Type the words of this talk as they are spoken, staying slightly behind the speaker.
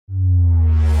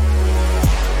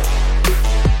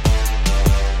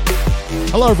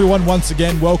Hello everyone, once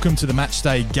again, welcome to the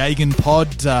Matchday Gagan Pod.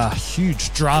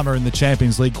 Huge drama in the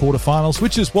Champions League quarterfinals,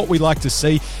 which is what we like to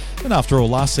see. And after all,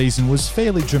 last season was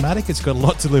fairly dramatic. It's got a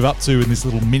lot to live up to in this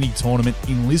little mini tournament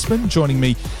in Lisbon. Joining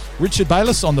me, Richard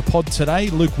Bayless on the pod today,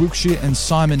 Luke Wilkshire and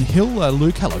Simon Hill.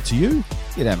 Luke, hello to you.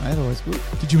 G'day, mate. Always good.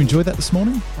 Did you enjoy that this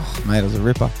morning? Oh, mate, it was a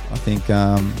ripper. I think,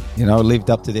 it lived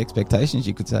up to the expectations,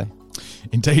 you could say.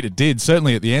 Indeed it did,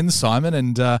 certainly at the end, Simon,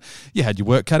 and you had your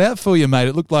work cut out for you, mate.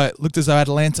 It looked as though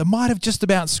Atalanta might have just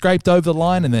about scraped over the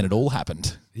line, and then it all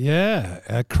happened.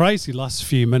 Yeah, crazy last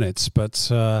few minutes, but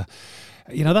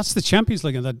that's the Champions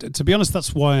League, and to be honest,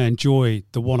 that's why I enjoy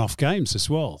the one-off games as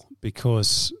well,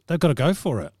 because they've got to go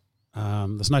for it.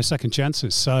 There's no second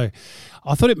chances, so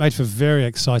I thought it made for very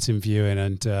exciting viewing,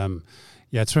 and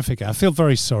terrific. I feel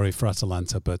very sorry for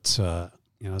Atalanta, but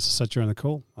as I said during the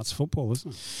call, that's football,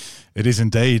 isn't it? It is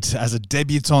indeed. As a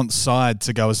debutant side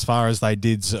to go as far as they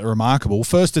did, remarkable.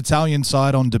 First Italian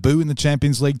side on debut in the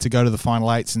Champions League to go to the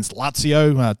Final Eight since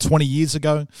Lazio 20 years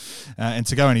ago. And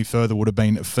to go any further would have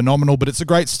been phenomenal. But it's a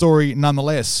great story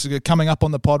nonetheless. Coming up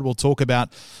on the pod, we'll talk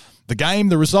about the game,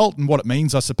 the result, and what it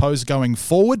means, I suppose, going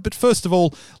forward. But first of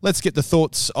all, let's get the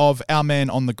thoughts of our man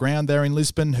on the ground there in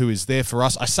Lisbon, who is there for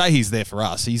us. I say he's there for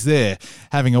us. He's there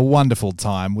having a wonderful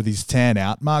time with his tan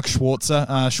out. Mark Schwarzer.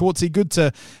 Schwartzy, good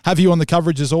to have you on the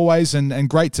coverage as always, and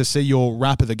great to see your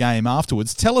wrap of the game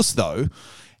afterwards. Tell us, though,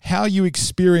 how you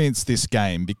experienced this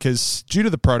game, because due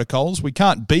to the protocols, we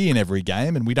can't be in every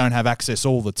game and we don't have access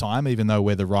all the time, even though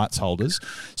we're the rights holders.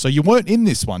 So you weren't in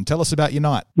this one. Tell us about your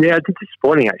night. Yeah, it's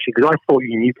disappointing, actually, because I thought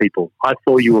you knew people. I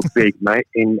thought you were big, mate,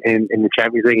 in the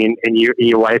Champions League, in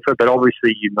UEFA, but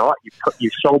obviously you're not. You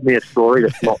sold me a story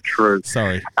that's not true.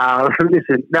 Sorry.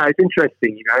 Listen, no, it's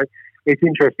interesting, It's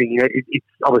interesting, it's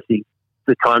obviously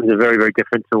the times are very, very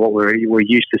different to what we're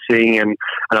used to seeing, and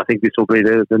I think this will be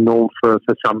the norm for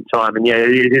some time. And yeah,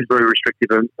 it is very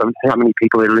restrictive on how many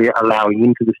people are really allowing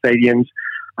into the stadiums.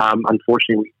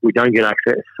 Unfortunately, we don't get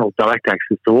access or direct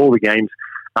access to all the games.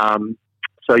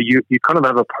 So you kind of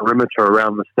have a perimeter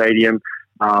around the stadium,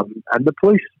 and the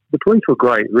police were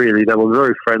great. Really, they were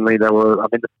very friendly. The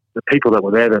people that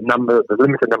were there, the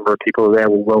limited number of people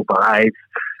there were well behaved,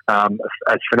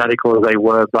 as fanatical as they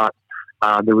were, but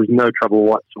there was no trouble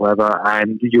whatsoever,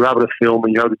 and you were able to film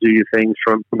and you were able to do your things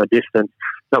from a distance.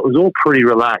 So it was all pretty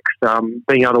relaxed.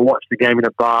 Being able to watch the game in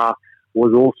a bar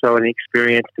was also an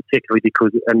experience, particularly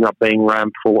because it ended up being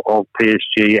rammed full of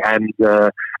PSG and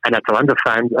Atalanta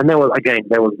fans. And they were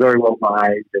very well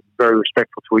behaved and very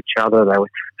respectful to each other. They were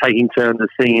taking turns of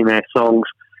singing their songs.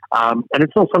 And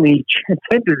it's not something you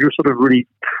tend to sort of really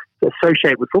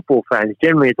associate with football fans.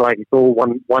 Generally, it's all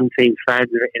one team's fans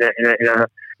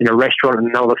in a restaurant,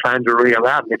 and no other fans are really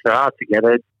allowed. And if they are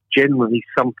together, generally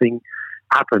something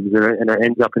happens, and it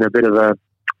ends up in a bit of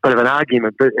an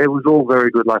argument. But it was all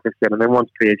very good, like I said. And then once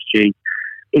PSG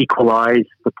equalised,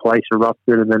 the place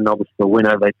erupted, and then obviously the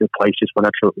winner, the place just went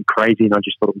absolutely crazy. And I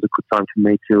just thought it was a good time for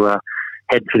me to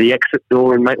head for the exit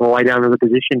door and make my way down to the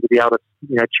position to be able to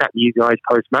chat to you guys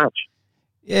post match.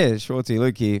 Yeah, Shorty,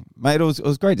 Luke here. Mate, it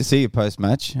was great to see you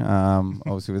post-match,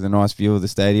 obviously with a nice view of the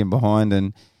stadium behind,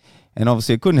 and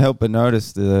obviously I couldn't help but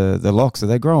notice the locks. Are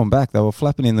they growing back? They were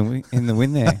flapping in the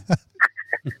wind there.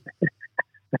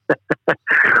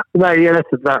 No, yeah, that's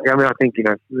about. I mean, I think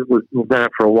we've done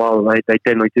it for a while. They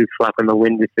generally do flap in the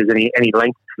wind if there's any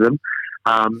length to them.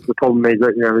 The problem is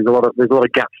that there's a lot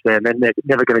of gaps there, and they're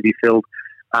never going to be filled.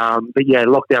 But yeah,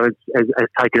 lockdown has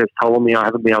taken its toll on me. I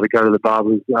haven't been able to go to the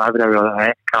barbers. I haven't had a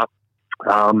haircut.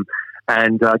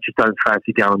 And I just don't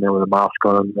fancy going there with a mask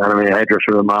on. I mean, a hairdresser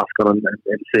with a mask on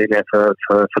and sitting there for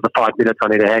the 5 minutes I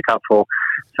need a haircut for.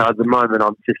 So at the moment,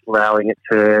 I'm just allowing it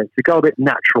to go a bit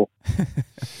natural.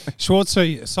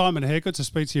 Schwarzer, Simon here. Good to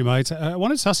speak to you, mate. I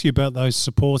wanted to ask you about those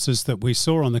supporters that we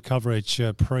saw on the coverage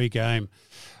pre-game.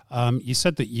 You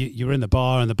said that you were in the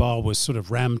bar and the bar was sort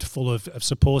of rammed full of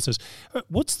supporters.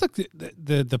 What's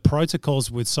the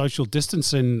protocols with social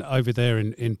distancing over there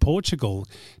in Portugal?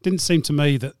 Didn't seem to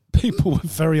me that people were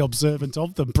very observant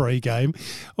of them pre-game.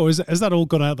 Or has that all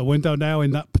gone out the window now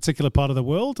in that particular part of the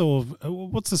world? Or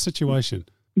what's the situation?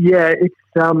 Yeah, it's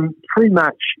pretty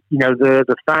much,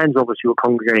 the fans obviously were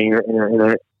congregating in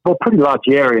a pretty large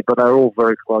area, but they're all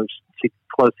very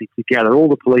closely together. All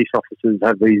the police officers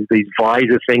have these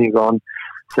visor things on,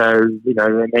 so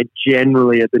they're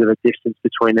generally a bit of a distance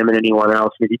between them and anyone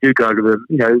else. And if you do go to them,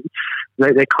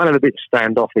 they're kind of a bit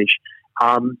standoffish.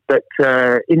 But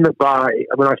in the bar,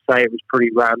 when I say it was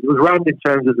pretty rammed, it was rammed in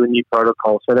terms of the new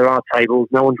protocol. So there are tables.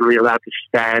 No one's really allowed to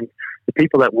stand. The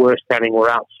people that were standing were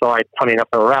outside. Funny enough,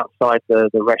 they were outside the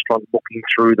restaurant, looking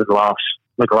through the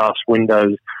glass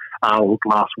windows. or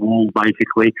glass wall,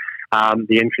 basically,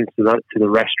 the entrance to the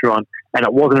restaurant. And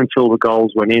it wasn't until the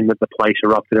goals went in that the place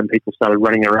erupted and people started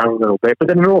running around a little bit. But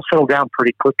then it all settled down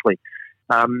pretty quickly.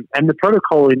 And the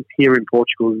protocol here in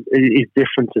Portugal is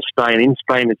different to Spain. In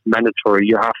Spain, it's mandatory.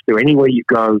 You have to, anywhere you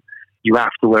go, you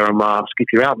have to wear a mask. If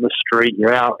you're out in the street,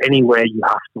 you're out anywhere, you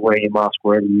have to wear your mask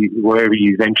wherever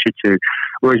you venture to.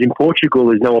 Whereas in Portugal,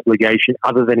 there's no obligation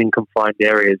other than in confined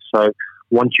areas. So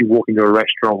once you walk into a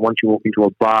restaurant, once you walk into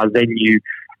a bar, then you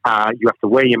have to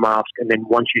wear your mask, and then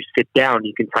once you sit down,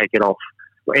 you can take it off.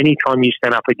 Anytime you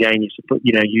stand up again,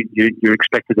 you're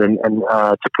expected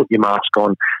to put your mask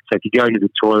on. So if you go to the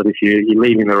toilet, if you're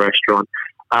leaving the restaurant,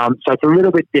 so it's a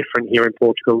little bit different here in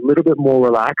Portugal, a little bit more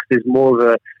relaxed. There's more of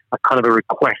a kind of a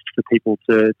request for people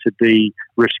to be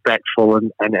respectful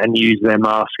and use their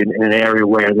mask in an area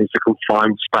where there's a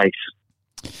confined space.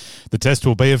 The test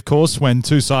will be, of course, when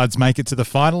two sides make it to the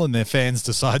final and their fans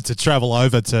decide to travel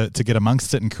over to get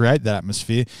amongst it and create that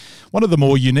atmosphere. One of the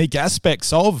more unique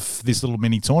aspects of this little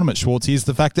mini tournament, Schwarzer, is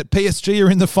the fact that PSG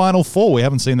are in the Final Four. We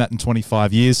haven't seen that in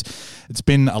 25 years. It's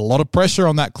been a lot of pressure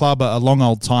on that club, a long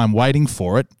old time waiting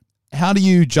for it. How do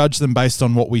you judge them based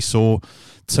on what we saw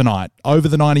tonight, over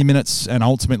the 90 minutes, and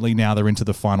ultimately now they're into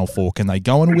the Final Four? Can they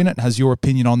go and win it? Has your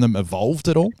opinion on them evolved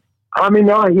at all? I mean,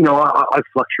 I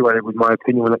fluctuated with my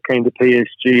opinion when it came to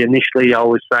PSG. Initially, I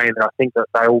was saying that I think that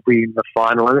they will be in the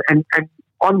final, and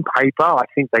on paper, I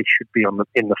think they should be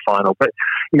in the final. But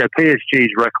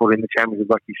PSG's record in the Champions League,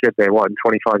 like you said, in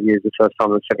 25 years, the first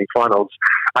time in the semi-finals.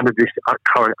 Under this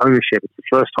current ownership, it's the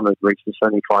first time they've reached the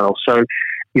semi-finals. So,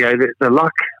 the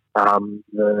luck,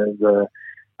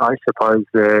 I suppose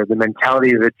the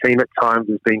mentality of the team at times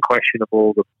has been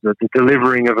questionable. The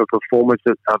delivering of a performance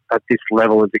at this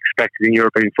level as expected in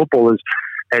European football has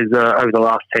over the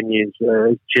last 10 years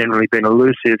generally been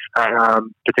elusive,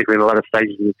 particularly in the latter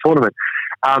stages of the tournament.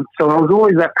 So I was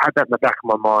always had that in the back of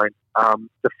my mind.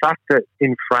 The fact that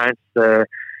in France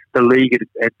the league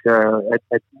had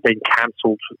been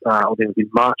cancelled, or there had been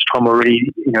March time already.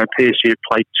 PSG had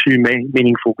played two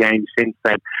meaningful games since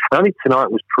then. And I think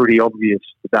tonight was pretty obvious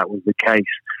that was the case.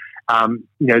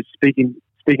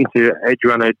 Speaking to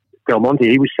Adriano Del Monte,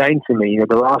 he was saying to me,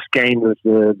 the last game of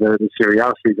the Serie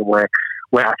A season where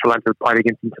Atalanta played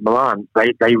against Inter Milan,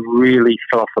 they really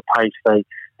fell off the pace.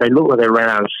 They looked like they ran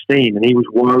out of steam, and he was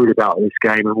worried about this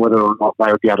game and whether or not they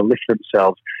would be able to lift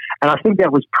themselves. And I think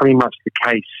that was pretty much the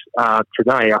case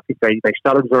today. I think they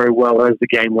started very well as the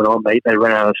game went on. They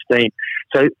ran out of steam.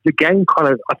 So the game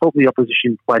I thought the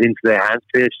opposition played into their hands,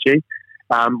 PSG.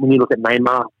 When you look at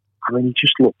Neymar, I mean, he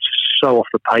just looked so off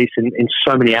the pace in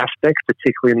so many aspects,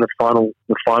 particularly in the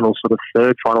final sort of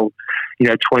third, 20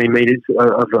 metres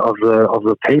of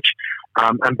the pitch.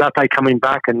 And Mbappe coming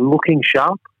back and looking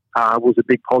sharp was a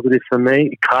big positive for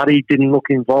me. Icardi didn't look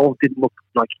involved, didn't look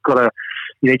like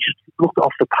he just looked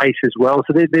off the pace as well.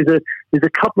 So there's a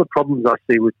couple of problems I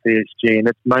see with PSG, and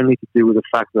it's mainly to do with the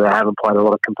fact that they haven't played a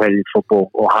lot of competitive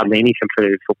football, or hardly any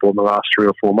competitive football in the last 3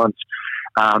 or 4 months.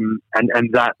 And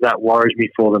that worries me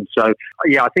for them. So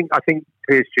yeah, I think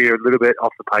PSG are a little bit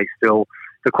off the pace still.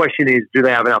 The question is, do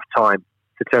they have enough time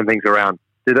to turn things around?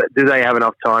 Do they have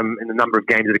enough time in the number of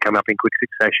games that are coming up in quick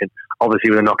succession?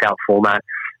 Obviously with a knockout format,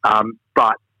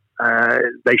 but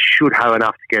they should have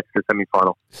enough to get to the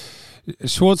semi-final.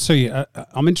 Schwarzer,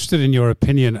 I'm interested in your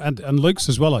opinion, and Luke's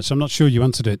as well. Actually, I'm not sure you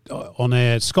answered it on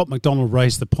air. Scott McDonald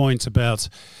raised the point about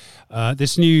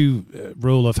this new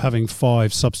rule of having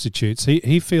 5 substitutes.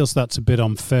 He feels that's a bit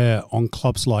unfair on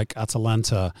clubs like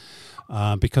Atalanta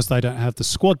because they don't have the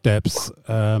squad depth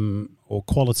or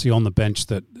quality on the bench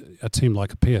that a team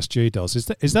like a PSG does.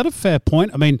 Is that a fair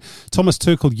point? I mean, Thomas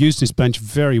Tuchel used his bench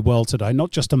very well today,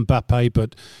 not just Mbappe,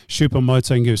 but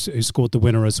Choupo-Moting, who scored the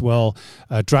winner as well.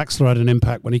 Draxler had an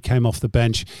impact when he came off the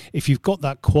bench. If you've got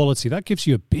that quality, that gives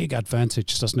you a big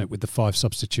advantage, doesn't it, with the 5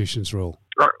 substitutions rule?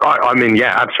 I mean,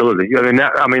 yeah, absolutely. I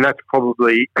mean, that's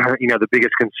probably the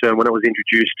biggest concern when it was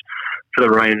introduced for the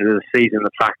remainder of the season.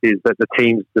 The fact is that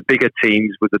the bigger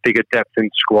teams with the bigger depth in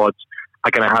squads are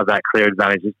going to have that clear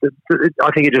advantage. I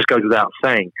think it just goes without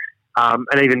saying.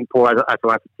 And even for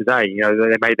Atalanta today,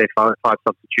 they made their 5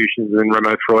 substitutions, and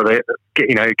Remo Freuler,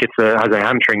 has a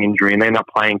hamstring injury, and they end up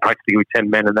playing practically with 10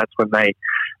 men, and that's when they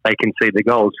concede the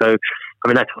goal. So, I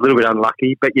mean, that's a little bit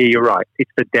unlucky, but yeah, you're right.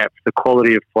 It's the depth, the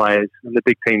quality of players, and the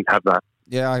big teams have that.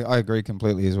 Yeah, I agree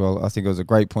completely as well. I think it was a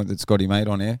great point that Scotty made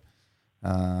on air.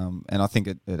 And I think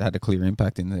it had a clear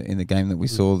impact in the game that we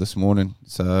saw this morning.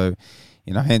 So,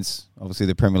 hence, obviously,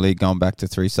 the Premier League going back to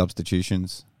 3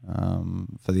 substitutions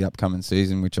for the upcoming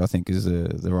season, which I think is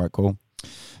the right call.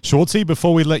 Schwarzer,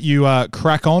 before we let you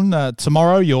crack on,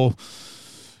 tomorrow you're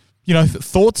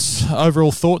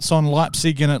Overall thoughts on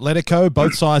Leipzig and Atletico.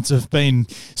 Both sides have been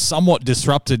somewhat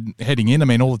disrupted heading in. I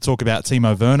mean, all the talk about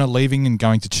Timo Werner leaving and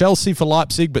going to Chelsea for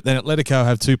Leipzig, but then Atletico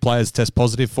have 2 players test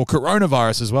positive for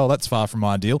coronavirus as well. That's far from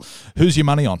ideal. Who's your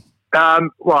money on?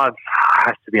 Well, it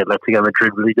has to be Atletico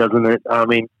Madrid, really, doesn't it? I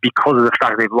mean, because of the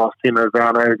fact they've lost Timo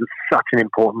Werner, who's such an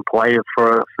important player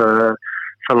for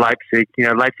Leipzig.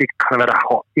 Leipzig kind of had a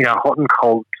hot and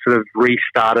cold sort of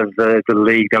restart of the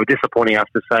league. They were disappointing, I have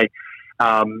to say,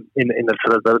 in the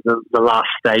sort of the last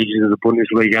stages of the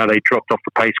Bundesliga. They dropped off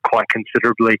the pace quite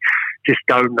considerably. Just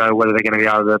don't know whether they're going to be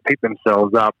able to pick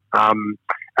themselves up.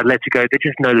 Atletico, they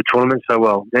just know the tournament so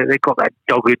well. They've got that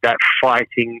dogged, that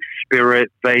fighting spirit.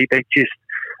 They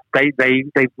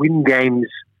win games.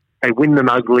 They win them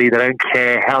ugly. They don't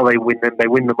care how they win them. They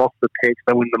win them off the pitch.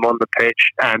 They win them on the pitch.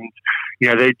 And,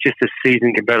 they're just a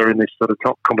seasoned competitor in this sort of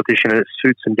top competition, and it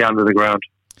suits them down to the ground.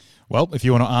 Well, if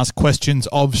you want to ask questions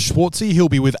of Schwarzer, he'll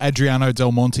be with Adriano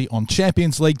Del Monte on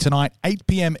Champions League tonight, 8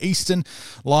 p.m. Eastern,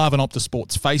 live on Optus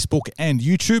Sports Facebook and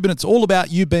YouTube. And it's all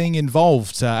about you being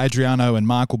involved. Adriano and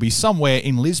Mark will be somewhere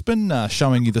in Lisbon,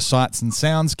 showing you the sights and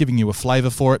sounds, giving you a flavour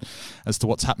for it as to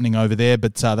what's happening over there.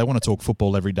 But they want to talk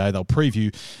football every day. They'll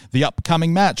preview the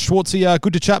upcoming match. Schwarzer,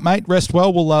 good to chat, mate. Rest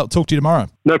well. We'll talk to you tomorrow.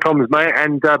 No problems, mate.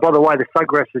 And by the way, the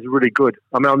Sugres is really good.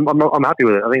 I mean, I'm happy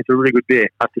with it. I think it's a really good beer,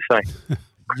 I have to say.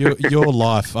 Your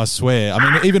life, I swear. I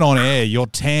mean, even on air, you're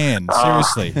tan.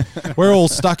 Seriously. We're all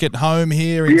stuck at home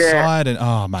here inside.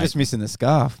 And mate. Just missing the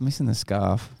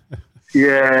scarf.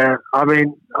 Yeah. I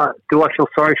mean, do I feel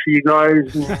sorry for you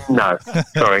guys? No.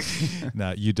 Sorry.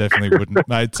 No, you definitely wouldn't.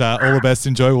 Mate, all the best.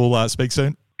 Enjoy. We'll speak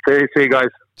soon. See you guys.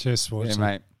 Cheers, Schwarzer. Yeah,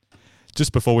 mate.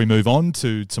 Just before we move on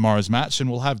to tomorrow's match, and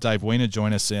we'll have Dave Weiner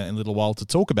join us in a little while to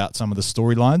talk about some of the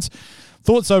storylines.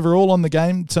 Thoughts overall on the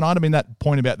game tonight? I mean, that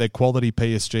point about their quality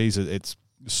PSGs, it's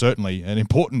certainly an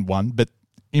important one, but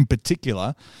in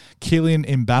particular, Kylian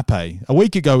Mbappe. A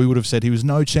week ago, we would have said he was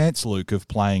no chance, Luke, of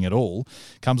playing at all.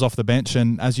 Comes off the bench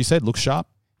and, as you said, looks sharp.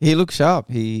 He looked sharp.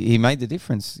 He made the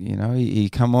difference. He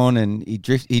come on and he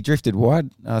drifted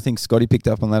wide. I think Scotty picked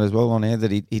up on that as well on air,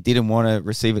 that he didn't want to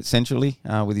receive it centrally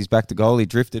with his back to goal. He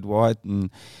drifted wide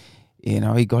and,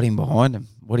 he got him behind him.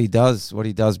 What he does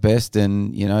best,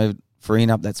 and,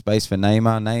 freeing up that space for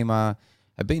Neymar. Neymar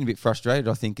had been a bit frustrated,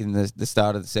 I think, in the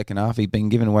start of the second half. He'd been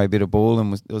given away a bit of ball,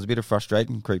 and there was a bit of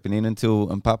frustration creeping in until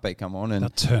Mbappe come on. And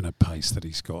that turn of pace that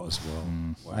he's got as well.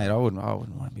 Wow. Mate, I wouldn't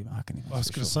want to be marking him. I was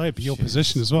going to say, but your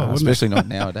position as well, especially not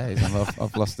nowadays.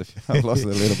 I've lost it a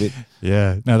little bit.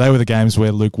 Yeah, no, they were the games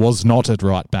where Luke was not at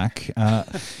right back.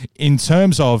 In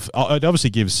terms of, it obviously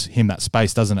gives him that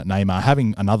space, doesn't it, Neymar?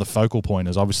 Having another focal point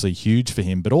is obviously huge for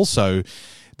him, but also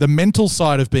the mental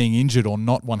side of being injured or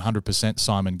not 100%,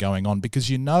 Simon, going on, because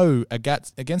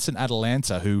against an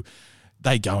Atalanta who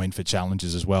they go in for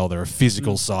challenges as well. They're a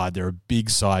physical side. They're a big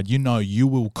side. You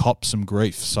will cop some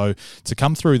grief. So to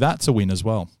come through that's a win as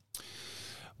well.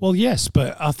 Well, yes,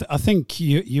 but I think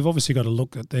you've obviously got to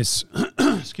look at this,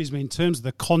 excuse me, in terms of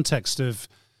the context of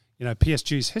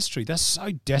PSG's history. They're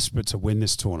so desperate to win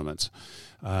this tournament.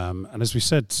 And as we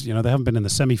said, they haven't been in the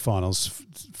semi-finals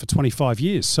for 25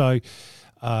 years. So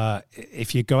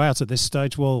if you go out at this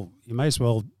stage, well, you may as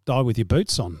well die with your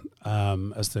boots on,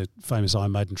 as the famous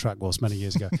Iron Maiden track was many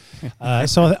years ago.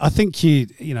 So I think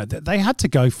they had to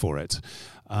go for it.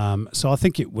 So I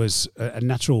think it was a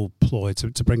natural ploy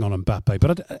to bring on Mbappe.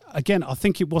 But again, I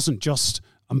think it wasn't just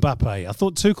Mbappe. I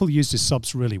thought Tuchel used his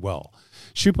subs really well.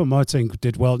 Choupo-Moting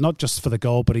did well, not just for the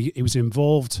goal, but he was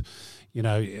involved in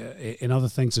other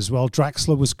things as well.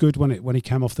 Draxler was good when he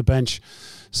came off the bench.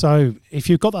 So if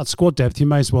you've got that squad depth, you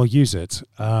may as well use it.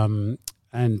 And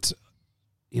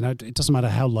it doesn't matter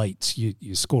how late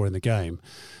you score in the game,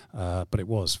 but it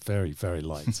was very, very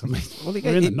late. I mean,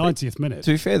 we're in the 90th minute.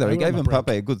 To be fair, though, he gave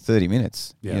Mbappe a good 30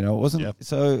 minutes. Yeah. It wasn't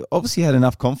so obviously he had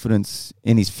enough confidence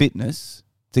in his fitness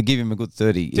to give him a good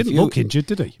 30. Didn't look injured,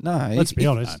 did he? No. Let's be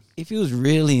honest. If you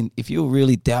were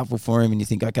really doubtful for him and you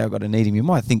think, okay, I've got to need him, you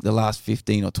might think the last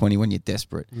 15 or 20 when you're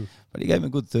desperate. But he gave him a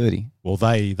good 30. Well,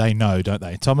 they know, don't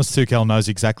they? Thomas Tuchel knows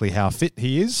exactly how fit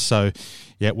he is. So,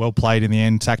 yeah, well played in the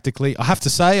end tactically. I have to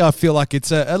say, I feel like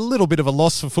it's a little bit of a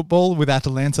loss for football with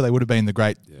Atalanta. They would have been the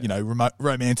great,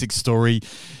 romantic story.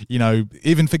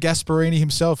 Even for Gasperini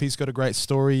himself, he's got a great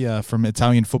story from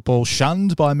Italian football,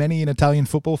 shunned by many in Italian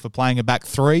football for playing a back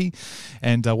three,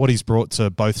 and what he's brought to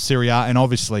both Serie A and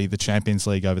obviously the Champions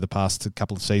League over the past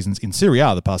couple of seasons. In Serie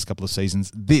A, the past couple of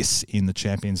seasons, this in the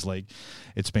Champions League.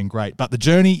 It's been great. But the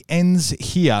journey ends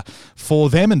here for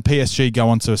them, and PSG go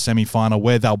on to a semi-final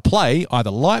where they'll play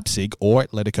either Leipzig or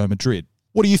Atletico Madrid.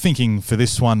 What are you thinking for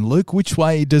this one, Luke? Which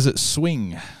way does it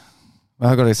swing?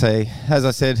 I've got to say, as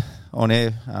I said on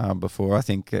air before, I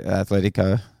think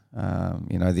Atletico,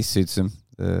 this suits them,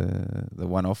 the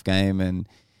one-off game, and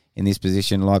in this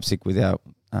position, Leipzig without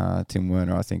Tim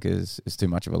Werner, I think is too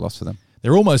much of a loss for them.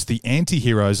 They're almost the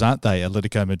anti-heroes, aren't they,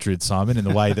 Atletico Madrid, Simon, in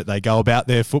the way that they go about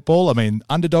their football? I mean,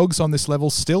 underdogs on this level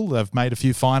still. They've made a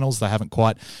few finals. They haven't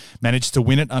quite managed to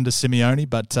win it under Simeone.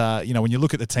 But, when you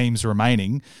look at the teams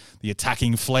remaining, the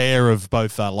attacking flair of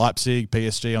both Leipzig,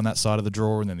 PSG on that side of the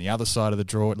draw, and then the other side of the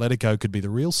draw, Atletico could be the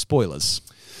real spoilers.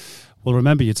 Well,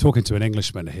 remember, you're talking to an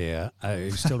Englishman here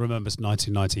who still remembers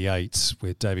 1998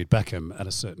 with David Beckham and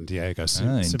a certain Diego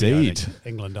Simeone, indeed.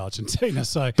 England, Argentina.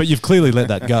 So, but you've clearly let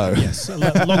that go. Yes, a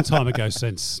long time ago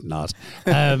since not.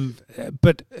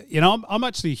 But I'm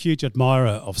actually a huge admirer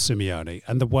of Simeone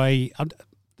and the way.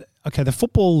 The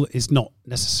football is not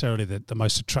necessarily the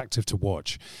most attractive to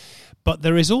watch, but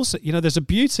there is also, there's a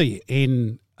beauty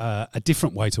in a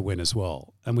different way to win as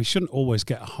well, and we shouldn't always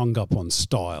get hung up on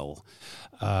style.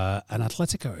 And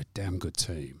Atletico are a damn good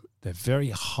team. They're a very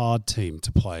hard team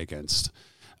to play against.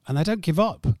 And they don't give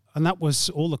up. And that was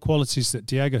all the qualities that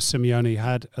Diego Simeone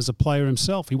had as a player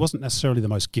himself. He wasn't necessarily the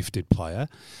most gifted player,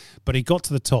 but he got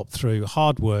to the top through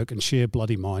hard work and sheer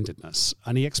bloody mindedness.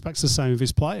 And he expects the same of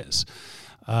his players.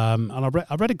 And I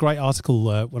read a great article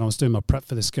when I was doing my prep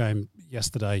for this game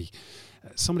yesterday.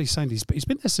 Somebody saying he's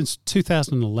been there since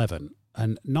 2011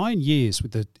 and 9 years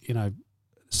with the,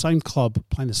 same club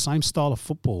playing the same style of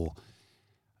football.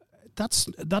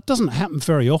 That doesn't happen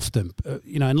very often,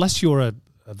 unless you're a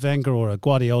Wenger or a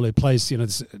Guardiola who plays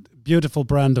this beautiful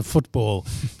brand of football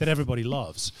that everybody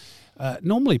loves.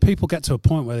 Normally, people get to a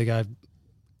point where they go,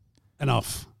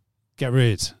 enough, get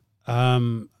rid.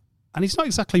 And he's not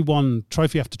exactly won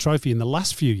trophy after trophy in the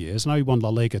last few years. I know he won La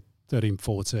Liga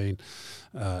 13-14.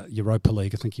 Europa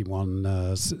League, I think he won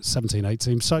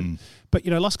 17-18. So, but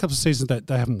last couple of seasons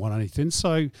they haven't won anything.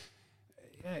 So,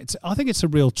 I think it's a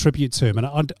real tribute to him,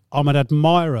 and I'm an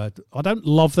admirer. I don't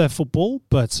love their football,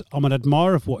 but I'm an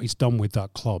admirer of what he's done with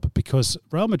that club because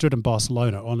Real Madrid and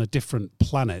Barcelona are on a different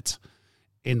planet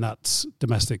in that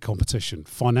domestic competition,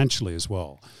 financially as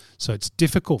well. So it's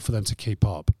difficult for them to keep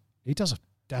up. He does a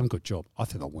damn good job. I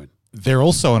think they'll win. They're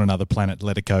also on another planet,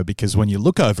 Atletico, because when you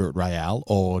look over at Real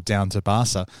or down to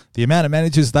Barca, the amount of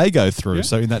managers they go through. Yeah.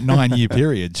 So in that 9-year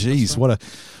period, geez, right.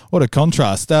 What a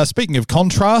contrast. Speaking of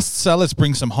contrasts, let's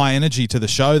bring some high energy to the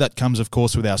show. That comes, of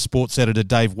course, with our sports editor,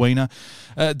 Dave Weiner.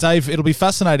 Dave, it'll be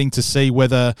fascinating to see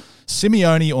whether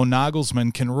Simeone or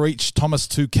Nagelsmann can reach Thomas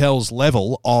Tuchel's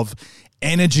level of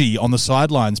energy on the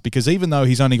sidelines, because even though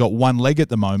he's only got one leg at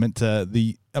the moment,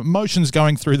 the emotions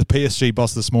going through the PSG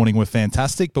boss this morning were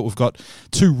fantastic, but we've got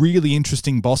two really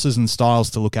interesting bosses and styles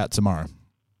to look at tomorrow.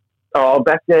 Oh, I'll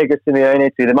back Diego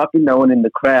Simeone too. There might be no one in the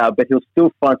crowd, but he'll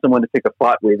still find someone to pick a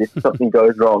fight with if something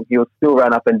goes wrong. He'll still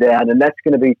run up and down, and that's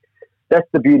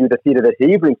the beauty of the theatre that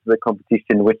he brings to the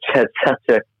competition, which has such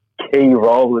a key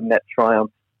role in that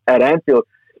triumph at Anfield.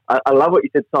 I love what you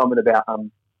said, Simon, about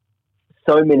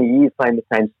so many years playing the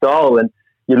same style, and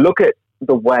you look at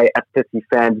the way Atleti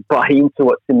fans buy into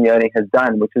what Simeone has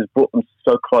done, which has brought them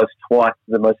so close twice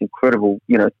to the most incredible,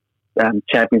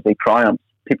 Champions League triumphs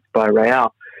picked by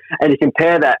Real. And you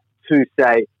compare that to,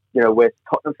 say, where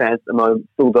Tottenham fans at the moment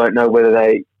still don't know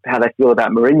how they feel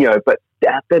about Mourinho, but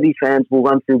Atleti fans will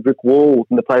run through brick walls,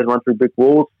 and the players run through brick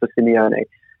walls for Simeone.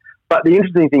 But the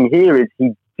interesting thing here is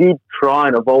he did try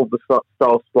and evolve the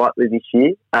style slightly this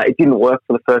year. It didn't work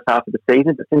for the first half of the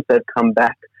season, but since they've come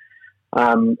back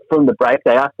from the break,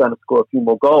 they are starting to score a few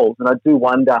more goals. And I do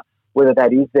wonder whether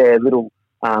that is their little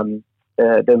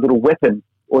weapon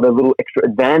or their little extra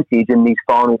advantage in these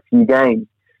final few games,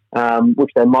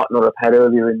 which they might not have had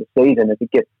earlier in the season if it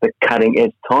gets the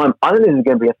cutting-edge time. I think this is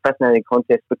going to be a fascinating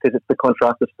contest because it's the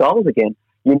contrast of styles again.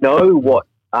 You know what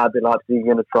the Leipzig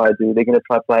are going to try to do. They're going to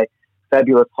try to play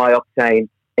fabulous, high-octane,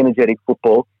 energetic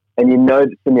football, and you know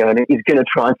that Simeone is going to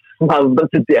try and smother them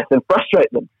to death and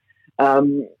frustrate them.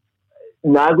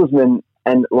 Nagelsmann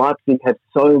and Leipzig have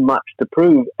so much to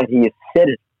prove, and he has said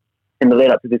it in the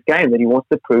lead-up to this game that he wants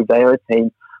to prove they are a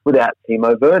team without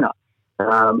Timo Werner.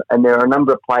 And there are a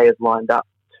number of players lined up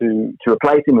to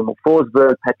replace him.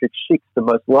 Forsberg, Patrick Schick, the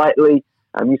most likely,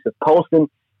 Yusuf Poulsen.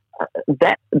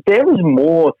 There was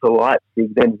more to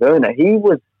Leipzig than Werner. He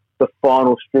was the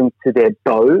final string to their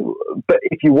bow. But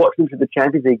if you watch them to the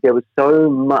Champions League, there was so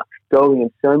much going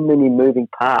and so many moving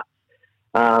parts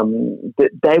that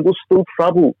they will still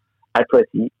trouble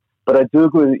Atleti. But I do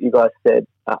agree with what you guys said.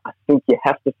 I think you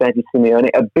have to fancy Simeone,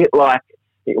 a bit like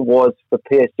it was for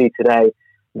PSG today.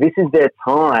 This is their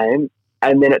time,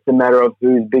 and then it's a matter of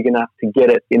who's big enough to get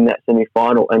it in that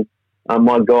semi-final. And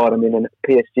my God, I mean, a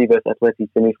PSG versus Atleti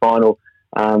semi-final,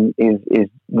 is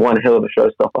one hell of a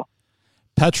showstopper.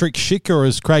 Patrick Schick, or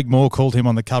as Craig Moore called him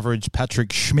on the coverage, Patrick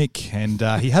Schmick.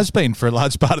 And he has been for a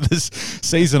large part of this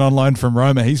season on loan from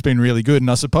Roma. He's been really good.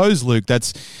 And I suppose, Luke,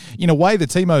 that's, in a way, the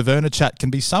Timo Werner chat can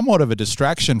be somewhat of a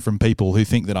distraction from people who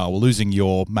think that, well, losing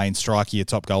your main striker, your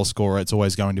top goal scorer, it's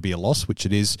always going to be a loss, which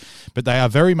it is. But they are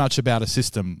very much about a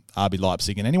system, RB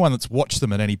Leipzig. And anyone that's watched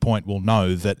them at any point will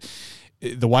know that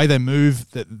the way they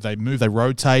move, they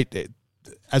rotate.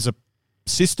 As a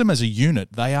system, as a unit,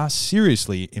 they are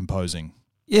seriously imposing.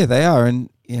 Yeah, they are, and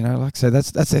like I said,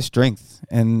 that's their strength,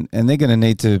 and they're going to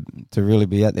need to really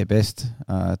be at their best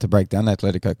to break down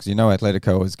Atletico, because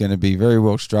Atletico is going to be very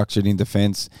well structured in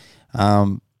defence.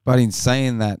 But in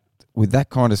saying that, with that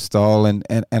kind of style, and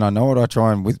I know what I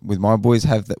try and with my boys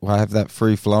have that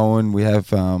free flowing. We have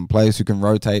players who can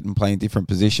rotate and play in different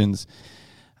positions,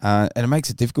 and it makes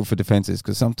it difficult for defences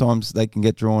because sometimes they can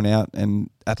get drawn out, and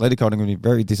Atletico are going to be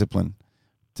very disciplined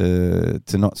to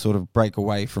not sort of break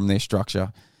away from their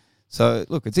structure. So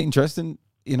look, it's interesting.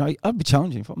 I'd be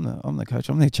challenging if I'm the coach.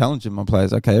 I'm there challenging my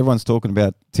players. Okay, everyone's talking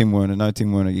about Tim Werner. No,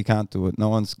 Tim Werner, you can't do it. No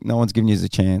one's giving you a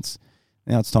chance.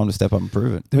 Now it's time to step up and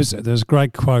prove it. There's a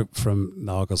great quote from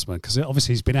Nagelsmann, because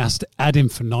obviously he's been asked ad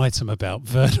infinitum about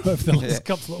Werner over the last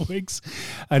couple of weeks,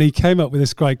 and he came up with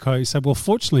this great quote. He said, "Well,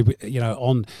 fortunately,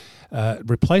 on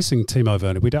replacing Timo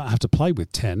Werner, we don't have to play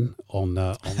with 10 on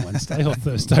Wednesday or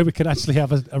Thursday. We can actually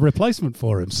have a replacement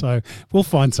for him. So we'll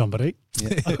find somebody."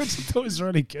 Yeah. I thought it was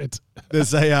really good.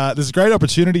 There's a great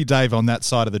opportunity, Dave, on that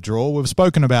side of the draw. We've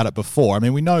spoken about it before. I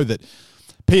mean, we know that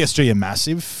PSG are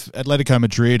massive. Atletico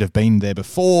Madrid have been there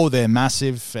before. They're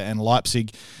massive. And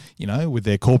Leipzig, with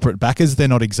their corporate backers, they're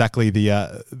not exactly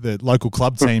the local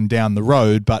club team down the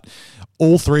road. But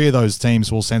all three of those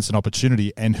teams will sense an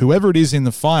opportunity. And whoever it is in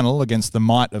the final against the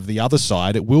might of the other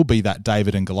side, it will be that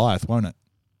David and Goliath, won't it?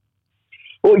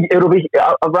 Well, it'll be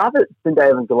rather than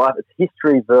David and Goliath, it's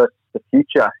history versus the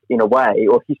future in a way,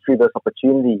 or history versus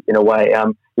opportunity in a way.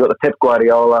 You've got the Pep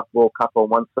Guardiola World Cup on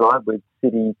one side with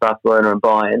City, Barcelona and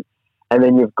Bayern, and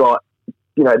then you've got,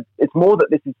 it's more that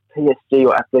this is PSG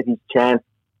or Atleti's chance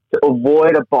to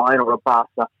avoid a Bayern or a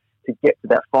Barca to get to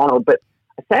that final. But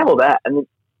saying all that, I mean,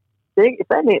 if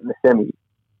they meet in the semi,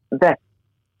 that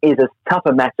is as tough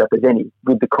a matchup as any,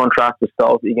 with the contrast of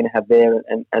styles that you're going to have there,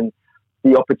 and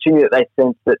the opportunity that they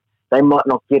sense that they might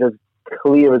not get as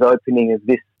clear as opening as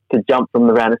this to jump from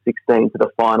the round of 16 to the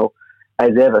final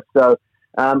as ever. So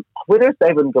whether it's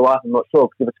David and Goliath, I'm not sure,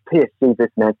 because if it's PSG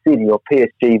versus Man City or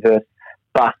PSG versus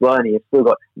Barcelona, you've still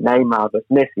got Neymar versus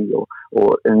Messi,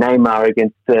 or Neymar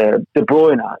against De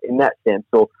Bruyne in that sense,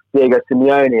 or Diego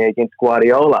Simeone against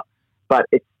Guardiola. But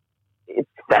it's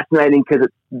fascinating because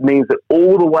it means that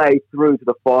all the way through to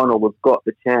the final, we've got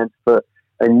the chance for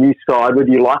a new side, whether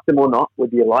you like them or not,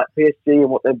 whether you like PSG and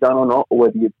what they've done or not, or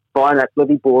whether you find that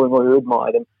bloody boring or you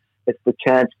admire them. It's the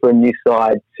chance for a new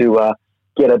side to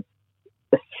get a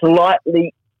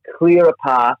slightly clearer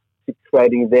path to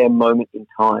creating their moment in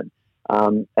time.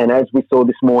 And as we saw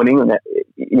this morning, and that,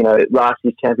 last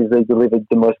year's Champions League delivered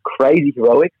the most crazy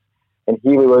heroics, and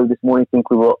here we were this morning,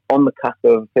 think we were on the cusp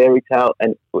of a fairy tale,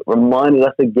 and it reminded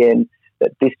us again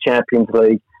that this Champions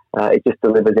League, it just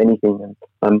delivers anything.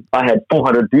 And I had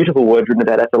 400 beautiful words written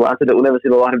about Atalanta that will never see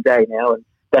the light of day now, and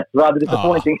that's rather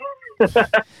disappointing.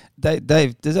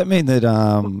 Dave, does that mean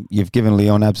that you've given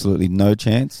Lyon absolutely no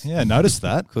chance? Yeah, noticed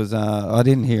that. Because I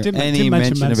didn't hear any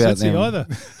mention about City them either.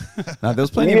 No, there was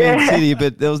plenty of Man City,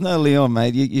 but there was no Lyon,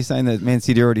 mate. You're saying that Man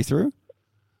City already through?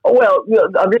 Well,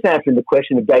 I'm just answering the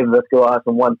question of David versus Goliath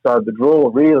on one side of the draw,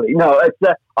 really. No, it's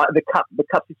the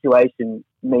cup situation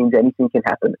means anything can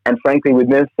happen. And frankly, with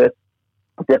Memphis,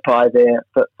 Depay there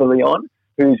for Lyon,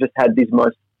 who's just had this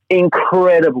most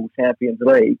incredible Champions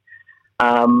League,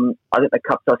 I think the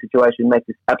cup side situation makes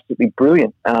this absolutely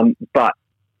brilliant. But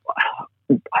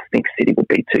I think City would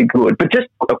be too good. But just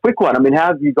a quick one. I mean, how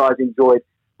have you guys enjoyed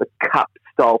the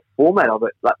cup-style format of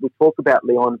it? Like, we talk about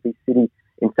Lyon v City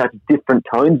in such different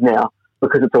tones now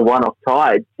because it's a one-off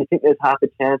tie. Do you think there's half a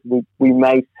chance we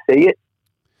may see it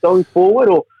going forward,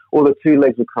 or the two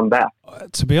legs will come back?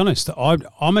 To be honest,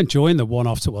 I'm enjoying the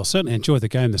one-off. Well, certainly enjoyed the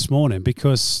game this morning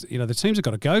because, the teams have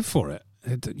got to go for it.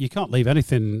 You can't leave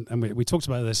anything, and we talked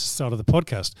about this at the start of the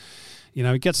podcast.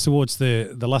 It gets towards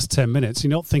the last 10 minutes. You're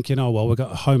not thinking, oh, well, we've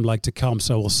got a home leg to come,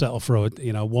 so we'll settle for a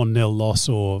 1-0 loss,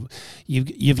 or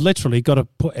you've literally got to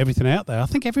put everything out there. I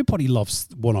think everybody loves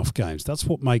one-off games. That's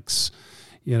what makes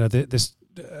this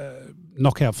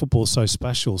knockout football so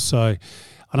special. So,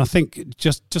 and I think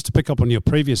just to pick up on your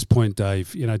previous point,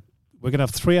 Dave, we're going to have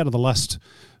 3 out of the last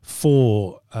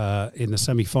 4 in the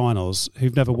semi-finals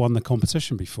who've never won the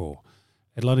competition before.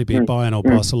 It'll only be Bayern or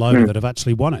Barcelona that have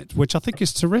actually won it, which I think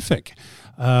is terrific.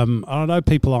 I know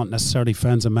people aren't necessarily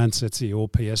fans of Man City or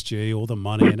PSG or the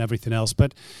money and everything else,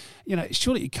 but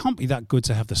surely it can't be that good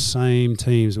to have the same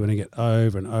teams winning it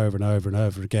over and over and over and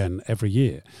over again every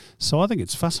year. So I think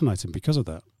it's fascinating because of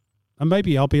that. And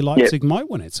maybe RB Leipzig might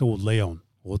win it, or Lyon,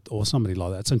 or somebody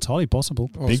like that. It's entirely possible.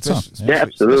 Well, Big time.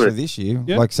 Especially this year,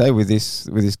 like say with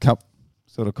this cup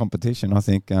sort of competition, I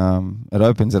think it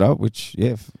opens it up, which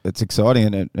it's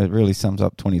exciting, and it really sums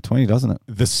up 2020, doesn't it?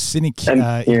 The cynic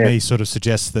in me sort of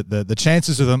suggests that the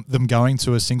chances of them going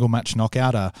to a single match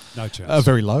knockout are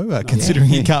very low, considering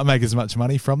you can't make as much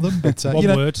money from them. But one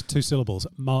word, 2 syllables,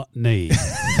 money.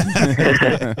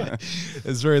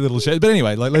 There's very little chance. But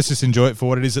anyway, let's just enjoy it for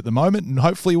what it is at the moment, and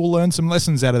hopefully we'll learn some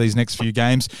lessons out of these next few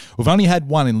games. We've only had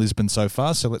one in Lisbon so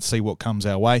far, so let's see what comes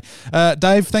our way.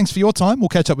 Dave, thanks for your time. We'll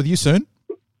catch up with you soon.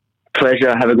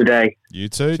 Pleasure. Have a good day. You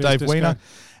too. Cheers, Dave Weiner,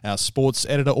 our sports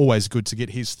editor. Always good to get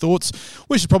his thoughts.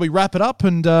 We should probably wrap it up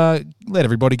and let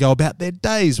everybody go about their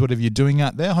days, whatever you're doing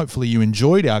out there. Hopefully you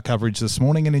enjoyed our coverage this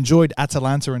morning and enjoyed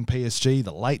Atalanta and PSG,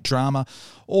 the late drama.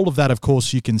 All of that, of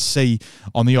course, you can see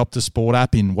on the Optus Sport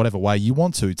app in whatever way you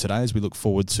want to today as we look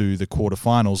forward to the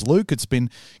quarterfinals. Luke, it's been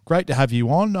great to have you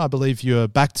on. I believe you're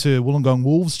back to Wollongong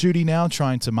Wolves duty now,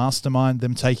 trying to mastermind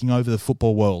them taking over the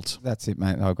football world. That's it,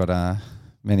 mate. I've got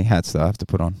many hats that I have to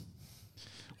put on.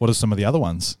 What are some of the other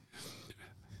ones?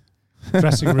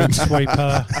 Dressing room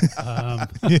sweeper.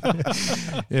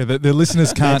 The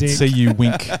listeners can't see you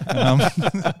wink.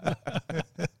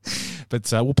 But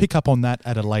we'll pick up on that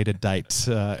at a later date.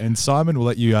 And Simon, we'll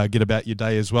let you get about your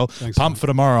day as well. Thanks, Pumped for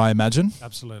tomorrow, I imagine.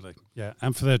 Absolutely. Yeah,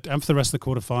 and for the rest of the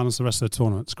quarterfinals, the rest of the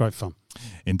tournament. It's great fun.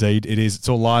 Indeed, it is. It's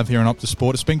all live here on Optus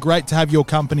Sport. It's been great to have your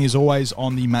company as always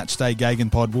on the Matchday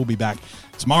Gagan Pod. We'll be back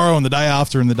tomorrow and the day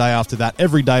after and the day after that,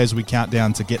 every day as we count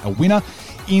down to get a winner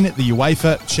in the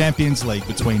UEFA Champions League.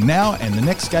 Between now and the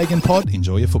next Gagan Pod,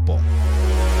 enjoy your football.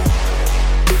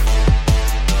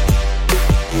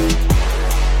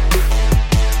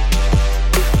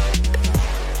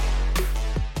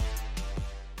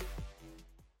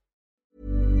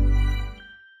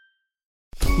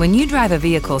 When you drive a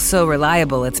vehicle so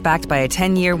reliable it's backed by a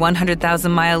 10-year,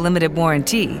 100,000-mile limited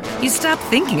warranty, you stop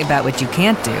thinking about what you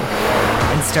can't do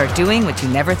and start doing what you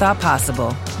never thought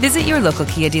possible. Visit your local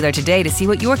Kia dealer today to see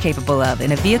what you're capable of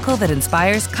in a vehicle that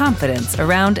inspires confidence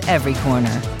around every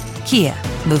corner. Kia,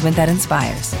 movement that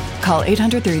inspires. Call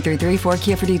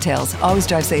 800-333-4KIA for details. Always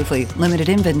drive safely. Limited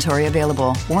inventory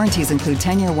available. Warranties include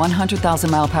 10-year,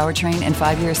 100,000-mile powertrain and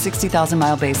 5-year,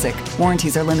 60,000-mile basic.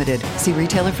 Warranties are limited. See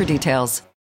retailer for details.